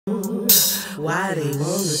Why they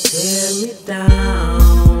wanna tear me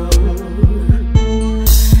down?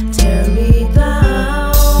 Tear me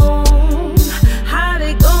down. How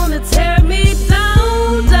they gonna tear me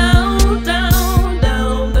down, down, down,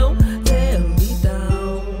 down, down. Tear me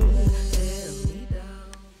down, tear me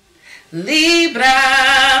down.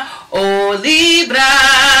 Libra, oh Libra.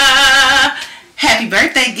 Happy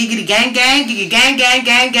birthday, giggity gang gang, giggity gang gang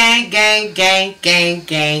gang gang gang gang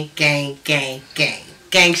gang gang gang gang gang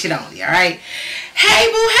gang shit only, alright?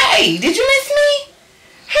 Hey boo, hey, did you miss me?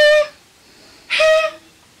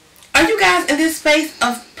 Are you guys in this space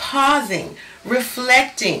of pausing,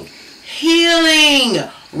 reflecting, healing,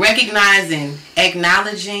 recognizing,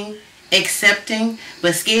 acknowledging, accepting,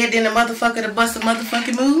 but scared in the motherfucker to bust a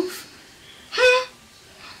motherfucking move?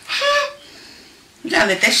 You gotta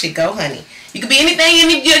let that shit go, honey. You can be anything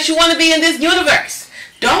that you want to be in this universe.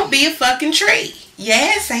 Don't be a fucking tree. Your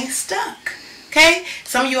ass ain't stuck. Okay?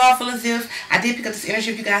 Some of you all feel as if I did pick up this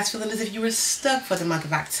energy of you guys feeling as if you were stuck for the month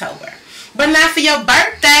of October. But not for your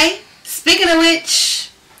birthday. Speaking of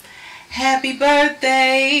which, happy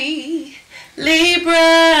birthday, Libra.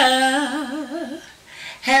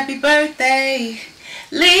 Happy birthday,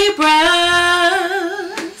 Libras.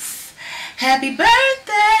 Happy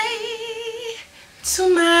birthday to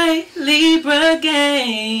my Libra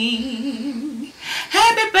gang.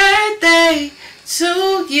 Happy birthday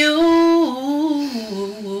to you.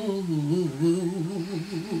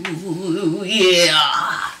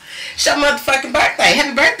 Yeah. It's your motherfucking birthday.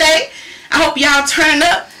 Happy birthday. I hope y'all turn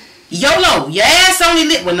up. YOLO. Your ass only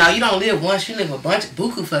live. Well, no, you don't live once. You live a bunch of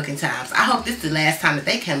buku fucking times. I hope this is the last time that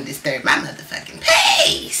they come to disturb my motherfucking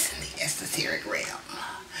peace in the esoteric realm.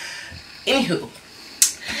 Anywho.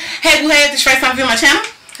 Hey, boo, hey, if this first time viewing my channel,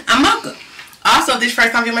 I'm Mocha. Also, if this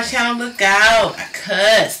first time viewing my channel, look out. I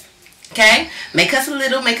cuss. Okay? May cuss a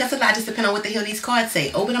little, may cuss a lot, just depending on what the hell these cards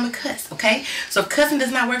say. Oh, but I'm a cuss, okay? So if cussing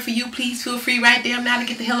does not work for you, please feel free right there now to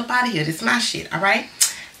get the hell up out of here. This is my shit, alright?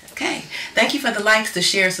 Okay. Thank you for the likes, the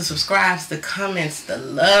shares, the subscribes, the comments, the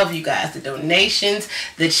love, you guys, the donations,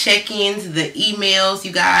 the check-ins, the emails,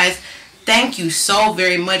 you guys. Thank you so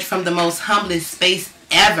very much from the most humblest space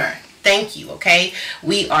ever. Thank you, okay?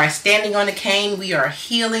 We are standing on the cane. We are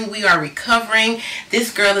healing. We are recovering.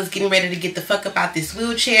 This girl is getting ready to get the fuck up out this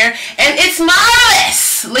wheelchair. And it's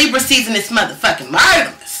marvelous! Libra season is motherfucking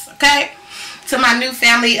marvelous, okay? To my new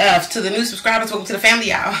family, to the new subscribers, welcome to the family,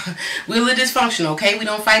 y'all. We're a little dysfunctional, okay? We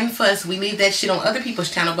don't fight and fuss. We leave that shit on other people's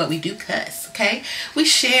channel, but we do cuss, okay? We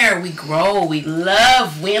share, we grow, we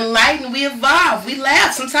love, we enlighten, we evolve, we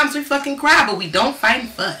laugh. Sometimes we fucking cry, but we don't fight and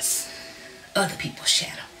fuss. Other people's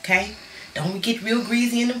channel. Okay? Don't get real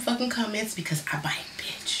greasy in them fucking comments because I bite,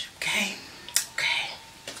 bitch. Okay? Okay.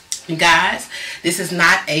 You guys, this is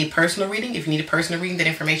not a personal reading. If you need a personal reading, that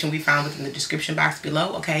information we found within the description box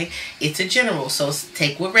below. Okay? It's a general. So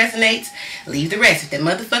take what resonates. Leave the rest. If that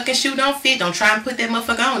motherfucking shoe don't fit, don't try and put that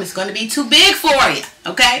motherfucker on. It's going to be too big for you.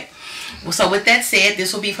 Okay? Well, so with that said,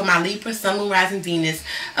 this will be for my Libra, Sun, Moon, Rising, Venus,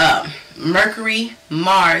 Mercury,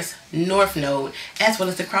 Mars, North Node, as well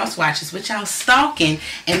as the cross watches, which y'all stalking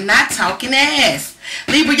and not talking ass.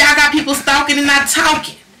 Libra, y'all got people stalking and not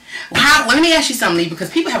talking. Well, let me ask you something, Libra,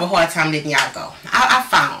 because people have a hard time letting y'all go. I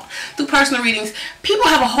found through personal readings, people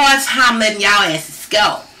have a hard time letting y'all asses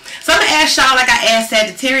go. So I'm going to ask y'all like I asked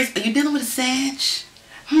Sagittarius, are you dealing with a Sag?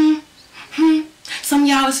 Some of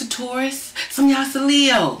y'all is a Taurus. Some of y'all is a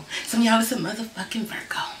Leo. Some of y'all is a motherfucking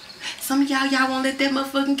Virgo. Some of y'all won't let that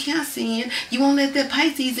motherfucking Cancer in. You won't let that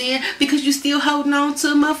Pisces in because you still holding on to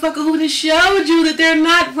a motherfucker who done showed you that they're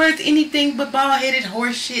not worth anything but bald-headed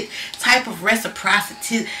horseshit type of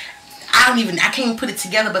reciprocity. I can't even put it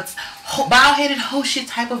together, but bald-headed horseshit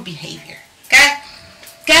type of behavior. Okay?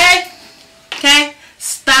 Okay? Okay?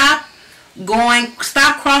 Stop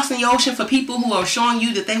crossing the ocean for people who are showing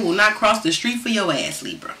you that they will not cross the street for your ass,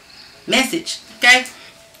 Libra. Message. Okay?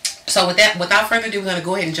 So with that, without further ado, we're going to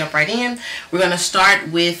go ahead and jump right in. We're going to start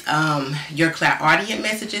with your Clairaudient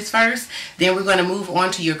messages first. Then we're going to move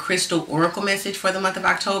on to your Crystal Oracle message for the month of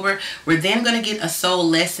October. We're then going to get a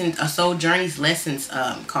Soul Journeys Lessons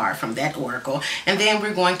card from that Oracle. And then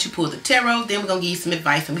we're going to pull the Tarot. Then we're going to give you some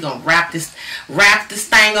advice. And we're going to wrap this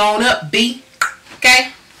thing on up, B.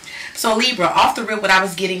 Okay? So Libra, off the rip, what I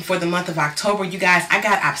was getting for the month of October, you guys, I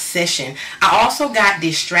got obsession. I also got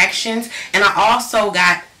distractions, and I also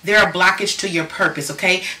got they're a blockage to your purpose,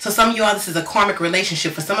 okay? So some of you all, this is a karmic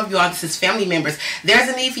relationship. For some of you all, this is family members. There's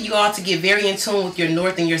a need for you all to get very in tune with your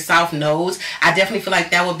north and your south nodes. I definitely feel like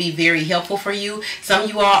that would be very helpful for you. Some of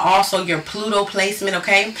you all also your Pluto placement,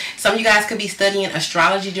 okay? Some of you guys could be studying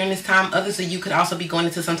astrology during this time. Others of you could also be going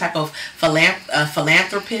into some type of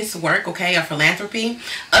philanthropist work, okay, or philanthropy.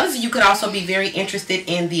 Others of you could also be very interested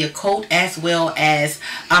in the occult, as well as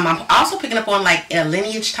I'm also picking up on like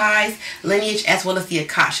lineage ties, lineage, as well as the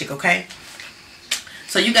Akashic, okay?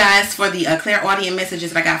 So you guys, for the clairaudient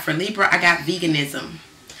messages that I got for Libra, I got veganism,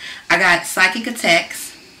 I got psychic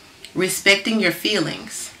attacks, respecting your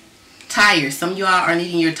feelings, tires. Some of you all are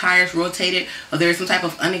needing your tires rotated, or there's some type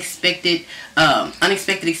of unexpected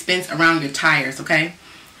expense around your tires, okay?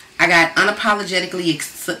 I got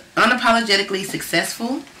unapologetically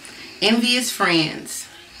successful, envious friends,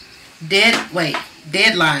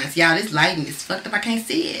 deadlines. Y'all, this lighting is fucked up. I can't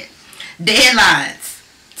see it. Deadlines,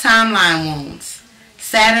 timeline wounds,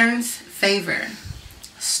 Saturn's favor,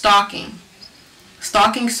 stalking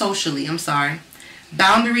socially,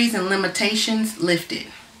 boundaries and limitations lifted,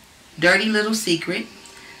 dirty little secret,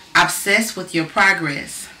 obsessed with your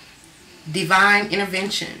progress, divine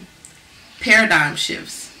intervention, paradigm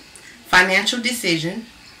shifts, financial decision,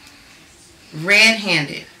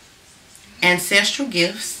 red-handed, ancestral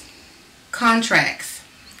gifts, contracts,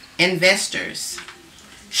 investors,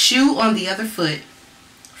 shoe on the other foot,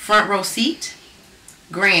 front row seat,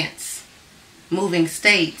 grants, moving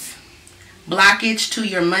states, blockage to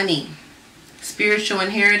your money, spiritual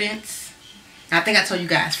inheritance. I think I told you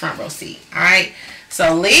guys front row seat. Alright,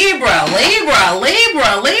 so Libra,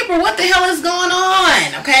 what the hell is going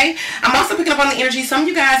on? Okay, I'm also picking up on the energy. Some of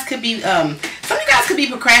you guys could be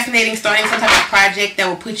procrastinating starting some type of project that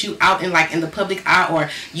will put you out in the public eye, or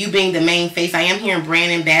you being the main face. I am hearing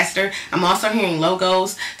brand ambassador. I'm also hearing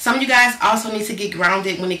logos. Some of you guys also need to get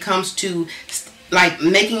grounded when it comes to like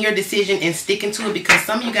making your decision and sticking to it, because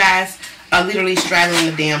some of you guys are literally straddling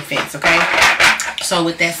the damn fence, okay? So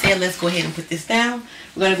with that said, let's go ahead and put this down.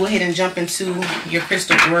 We're going to go ahead and jump into your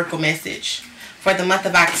crystal oracle message for the month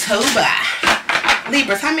of October.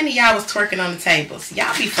 Libras, how many of y'all was twerking on the tables?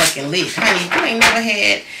 Y'all be fucking lit. Honey, you ain't never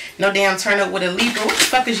had no damn turn up with a Libra. What the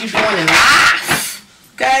fuck is you doing in life?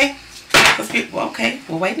 Okay? Okay,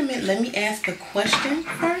 well, wait a minute. Let me ask a question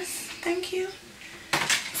first. Thank you.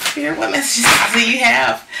 Spirit, what messages do you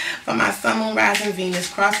have for my Sun, Moon, Rising,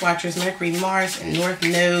 Venus, Cross Watchers, Mercury, Mars, and North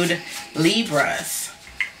Node Libras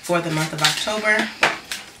for the month of October?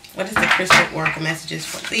 What is the crystal oracle messages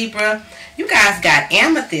for Libra? You guys got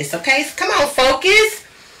amethyst, okay? So come on, focus.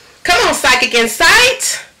 Come on, psychic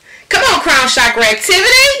insight. Come on, crown chakra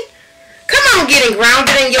activity. Come on, getting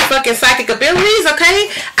grounded in your fucking psychic abilities,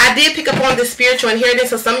 okay? I did pick up on the spiritual inheritance,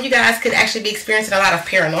 so some of you guys could actually be experiencing a lot of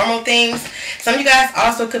paranormal things. Some of you guys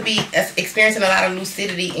also could be experiencing a lot of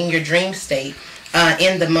lucidity in your dream state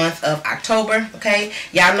in the month of October, okay?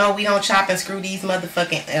 Y'all know we don't chop and screw these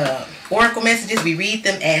motherfucking oracle messages. We read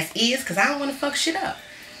them as is, because I don't want to fuck shit up,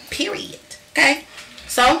 period, okay?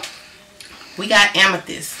 So, we got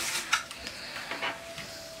amethyst.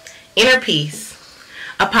 Inner peace.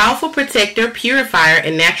 A powerful protector, purifier,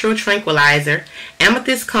 and natural tranquilizer,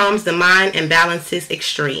 amethyst calms the mind and balances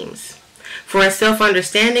extremes. For a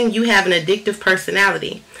self-understanding, you have an addictive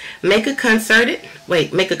personality. Make a concerted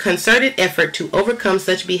effort to overcome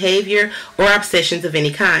such behavior or obsessions of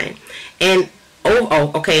any kind, and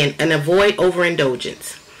avoid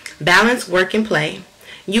overindulgence. Balance work and play.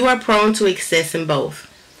 You are prone to excess in both.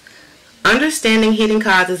 Understanding hidden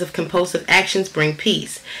causes of compulsive actions bring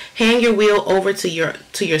peace. Hand your will over to your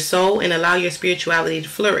soul and allow your spirituality to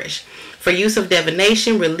flourish. For use of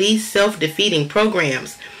divination, release self-defeating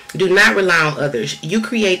programs. Do not rely on others. You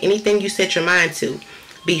create anything you set your mind to.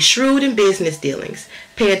 Be shrewd in business dealings.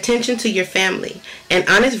 Pay attention to your family. An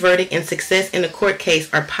honest verdict and success in a court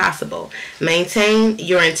case are possible. Maintain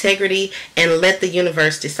your integrity and let the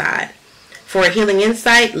universe decide. For a healing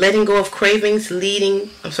insight, letting go of cravings lead to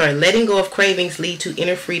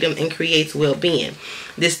inner freedom and creates well-being.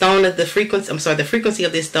 This stone of the frequency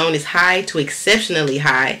of this stone is high to exceptionally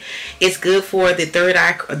high. It's good for the third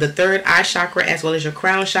eye chakra as well as your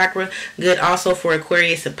crown chakra. Good also for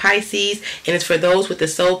Aquarius and Pisces, and it's for those with the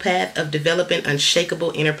soul path of developing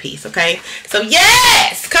unshakable inner peace. Okay, so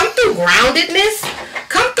yes, come through groundedness,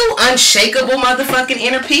 come through unshakable motherfucking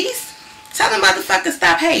inner peace. Tell them motherfuckers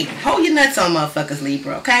stop hating. Hold your nuts on motherfuckers,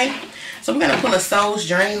 Libra, okay? So we're going to pull a soul's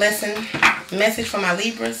journey lesson message for my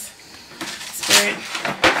Libras. Spirit.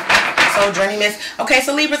 So soul journeyments. Okay,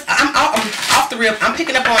 so Libras, I'm off the rip. I'm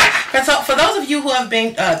picking up on, for those of you who have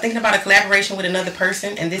been thinking about a collaboration with another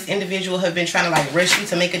person, and this individual have been trying to like rush you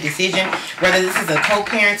to make a decision, whether this is a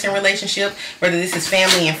co-parenting relationship, whether this is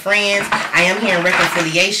family and friends, I am hearing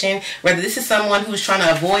reconciliation, whether this is someone who's trying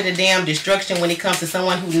to avoid a damn destruction when it comes to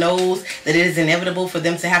someone who knows that it is inevitable for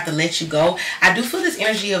them to have to let you go. I do feel this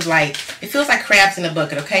energy of like, it feels like crabs in a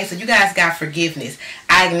bucket, okay? So you guys got forgiveness.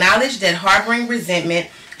 I acknowledge that harboring resentment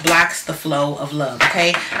blocks the flow of love,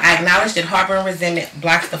 okay? I acknowledge that harboring resentment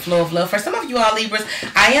blocks the flow of love. For some of you all Libras,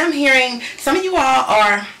 I am hearing some of you all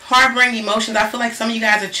are harboring emotions. I feel like some of you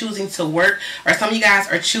guys are choosing to work, or some of you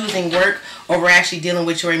guys are choosing work over actually dealing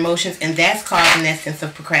with your emotions, and that's causing that sense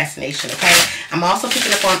of procrastination, okay? I'm also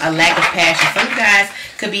picking up on a lack of passion. Some of you guys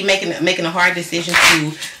could be making a hard decision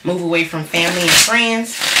to move away from family and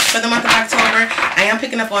friends for the month of October. I am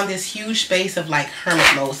picking up on this huge space of like hermit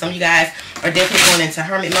mode. Some of you guys are definitely going into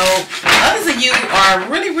hermit mode. Others of you are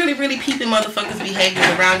really peeping motherfuckers' behaviors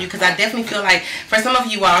around you, because I definitely feel like for some of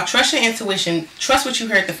you all, trust your intuition, trust what you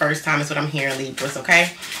heard the first time is what I'm hearing, Libras,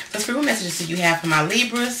 okay? So spiritual messages do you have for my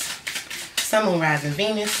Libras, Sun, Moon, Rising,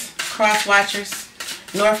 Venus, Cross Watchers,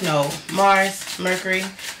 North Node, Mars, Mercury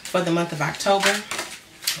for the month of October,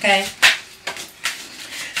 okay?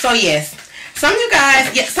 So yes, some of you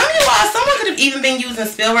guys, yeah, some of you all, someone could have even been using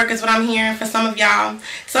spell work is what I'm hearing for some of y'all.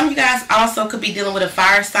 Some of you guys also could be dealing with a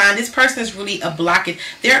fire sign. This person is really a blockage.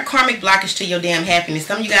 They're a karmic blockage to your damn happiness.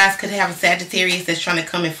 Some of you guys could have a Sagittarius that's trying to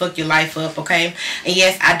come and fuck your life up, okay? And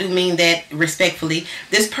yes, I do mean that respectfully.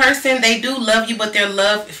 This person, they do love you, but their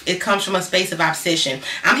love, it comes from a space of obsession.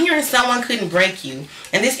 I'm hearing someone couldn't break you,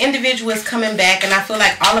 and this individual is coming back, and I feel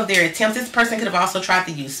like all of their attempts, this person could have also tried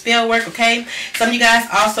to use spell work, okay? Some of you guys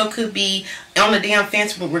also could be on the damn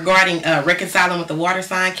fence regarding reconciling with the water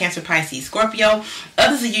sign, Cancer, Pisces, Scorpio.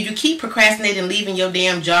 Others of you, you keep procrastinating leaving your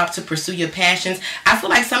damn job to pursue your passions. I feel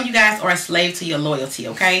like some of you guys are a slave to your loyalty,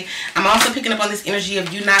 okay? I'm also picking up on this energy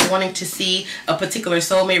of you not wanting to see a particular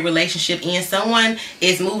soulmate relationship end. Someone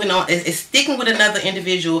is moving on, is sticking with another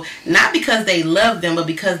individual, not because they love them, but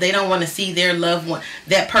because they don't want to see their loved one,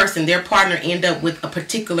 that person, their partner, end up with a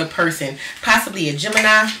particular person, possibly a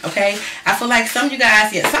Gemini, okay? I feel like some of you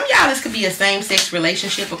guys, yeah, some of y'all, this could be a same-sex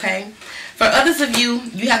relationship, okay? For others of you,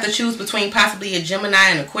 you have to choose between possibly a Gemini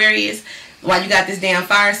and Aquarius, while you got this damn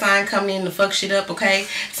fire sign coming in to fuck shit up, okay?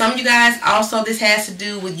 Some of you guys also, this has to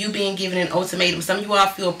do with you being given an ultimatum. Some of you all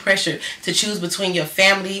feel pressured to choose between your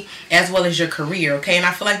family as well as your career, okay? And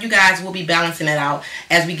I feel like you guys will be balancing it out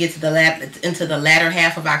as we get to into the latter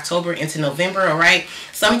half of October into November, all right?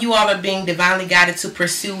 Some of you all are being divinely guided to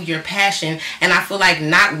pursue your passion, and I feel like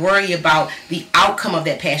not worry about the outcome of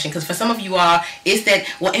that passion, because for some of you all, it's that,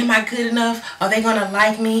 well, am I good enough? Are they gonna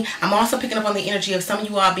like me? I'm also picking up on the energy of some of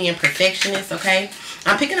you all being perfectionists, okay?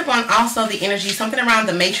 I'm picking up on also the energy, something around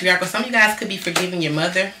the matriarch, or some of you guys could be forgiving your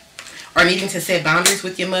mother or needing to set boundaries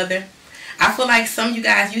with your mother. I feel like some of you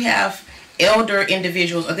guys, you have elder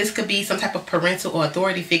individuals, or this could be some type of parental or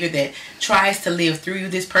authority figure that tries to live through you.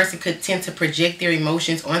 This person could tend to project their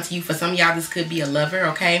emotions onto you. For some of y'all, this could be a lover,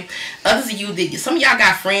 okay? Others of you, some of y'all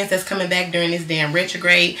got friends that's coming back during this damn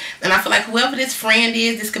retrograde, and I feel like whoever this friend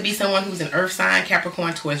is, this could be someone who's an earth sign,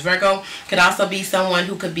 Capricorn towards Virgo, could also be someone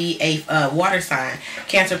who could be a water sign,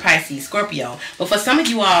 Cancer, Pisces, Scorpio. But for some of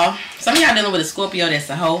you all, some of y'all dealing with a Scorpio that's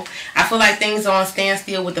a hoe. I feel like things are on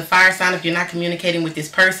standstill with the fire sign if you're not communicating with this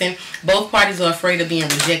person. Both parties are afraid of being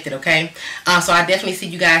rejected, okay? So I definitely see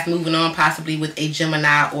you guys moving on possibly with a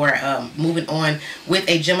Gemini, or moving on with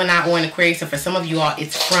a Gemini or an Aquarius. So for some of you all,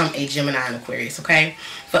 it's from a Gemini and Aquarius, okay?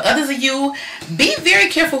 For others of you, be very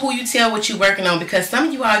careful who you tell what you're working on, because some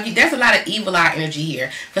of you all, there's a lot of evil eye energy here.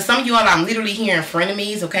 For some of you all, I'm literally hearing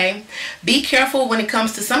frenemies, okay? Be careful when it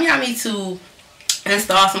comes to, some of y'all need to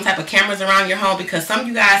install some type of cameras around your home, because some of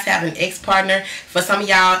you guys have an ex-partner. For some of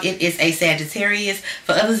y'all, it is a Sagittarius.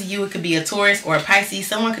 For others of you, it could be a Taurus or a Pisces.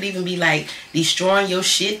 Someone could even be like destroying your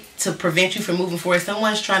shit to prevent you from moving forward.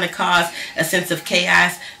 Someone's trying to cause a sense of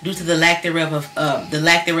chaos due to the lack thereof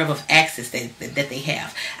of access that they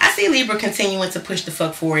have. I see Libra continuing to push the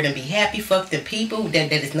fuck forward and be happy. Fuck the people.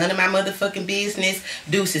 That is none of my motherfucking business.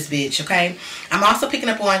 Deuces, bitch, okay? I'm also picking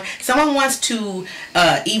up on someone wants to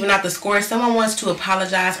even out the score. Someone wants to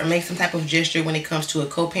apologize or make some type of gesture when it comes to a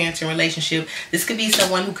co-parenting relationship. This could be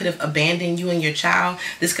someone who could have abandoned you and your child.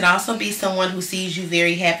 This could also be someone who sees you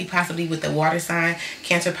very happy, possibly with the water sign,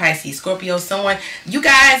 Cancer, Pisces, Scorpio. Someone, you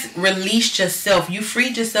guys released yourself. You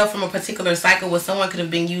freed yourself from a particular cycle where someone could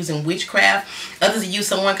have been using witchcraft. Others of you,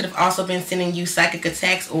 someone could have also been sending you psychic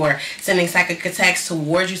attacks or sending psychic attacks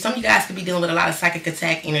towards you. Some of you guys could be dealing with a lot of psychic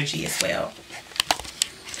attack energy as well.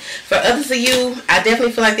 For others of you, I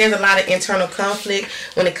definitely feel like there's a lot of internal conflict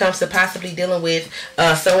when it comes to possibly dealing with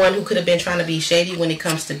someone who could have been trying to be shady when it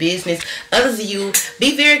comes to business. Others of you,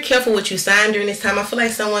 be very careful what you sign during this time. I feel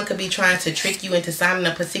like someone could be trying to trick you into signing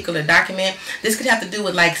a particular document. This could have to do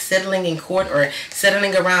with like settling in court or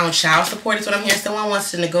settling around child support is what I'm hearing. Someone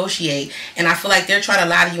wants to negotiate, and I feel like they're trying to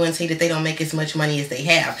lie to you and say that they don't make as much money as they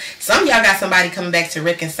have. Some of y'all got somebody coming back to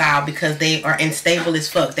reconcile because they are unstable as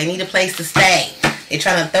fuck. They need a place to stay. They're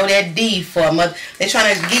trying to throw that D for a month. They're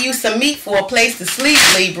trying to give you some meat for a place to sleep,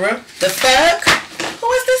 Libra. The fuck?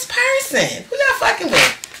 Who is this person? Who y'all fucking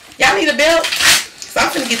with? Y'all need a belt? So I'm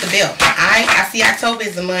finna get the belt. Alright? I see October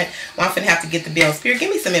is the month where I'm finna have to get the belt. Spirit,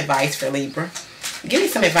 give me some advice for Libra. Give me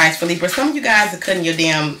some advice for Libra. Some of you guys are cutting your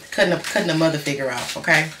damn, cutting a mother figure off,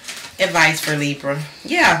 okay? Advice for Libra.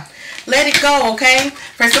 Yeah. Let it go, okay?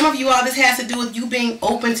 For some of you all, this has to do with you being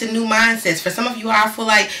open to new mindsets. For some of you all, I feel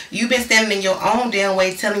like you've been standing in your own damn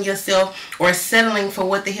way, telling yourself or settling for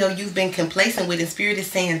what the hell you've been complacent with. And Spirit is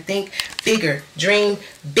saying, think bigger, dream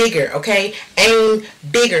bigger, okay? Aim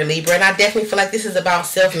bigger, Libra. And I definitely feel like this is about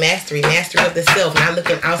self-mastery, mastery of the self, not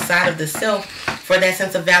looking outside of the self for that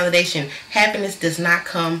sense of validation. Happiness does not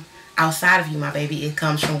come outside of you, my baby. It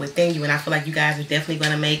comes from within you, and I feel like you guys are definitely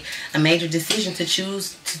going to make a major decision to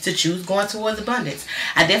choose going towards abundance.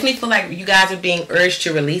 I definitely feel like you guys are being urged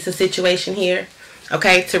to release a situation here.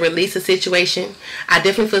 Okay, to release a situation. I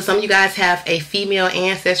definitely feel some of you guys have a female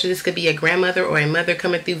ancestor. This could be a grandmother or a mother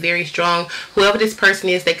coming through very strong. Whoever this person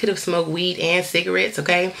is, they could have smoked weed and cigarettes,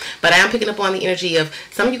 okay? But I am picking up on the energy of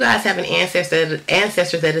some of you guys have an ancestor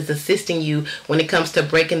that is assisting you when it comes to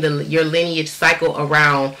breaking your lineage cycle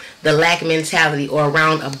around the lack mentality or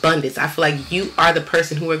around abundance. I feel like you are the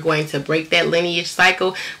person who are going to break that lineage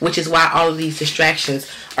cycle, which is why all of these distractions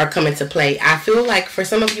are coming to play. I feel like for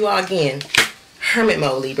some of you all, again, hermit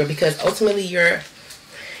mode, Libra, because ultimately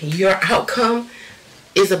your outcome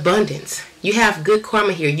is abundance. You have good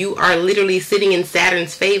karma here. You are literally sitting in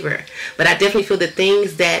Saturn's favor. But I definitely feel the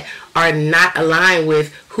things that are not aligned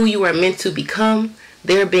with who you are meant to become,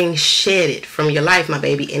 they're being shedded from your life, my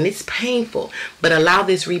baby, and it's painful. But allow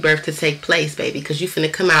this rebirth to take place, baby, because you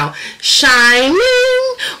finna come out shining,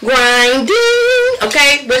 grinding.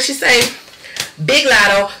 Okay, what she say? Big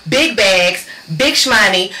lotto, big bags, big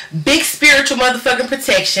shmoney, big spiritual motherfucking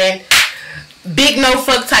protection, big no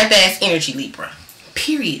fuck type ass energy, Libra.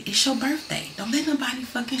 Period. It's your birthday. Don't let nobody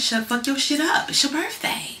fucking fuck your shit up. It's your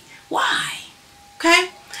birthday. Why? Okay?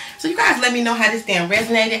 So you guys let me know how this damn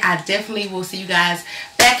resonated. I definitely will see you guys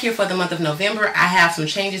back here for the month of November. I have some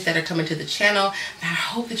changes that are coming to the channel that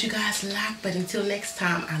I hope that you guys like. But until next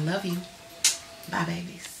time, I love you. Bye,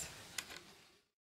 babies.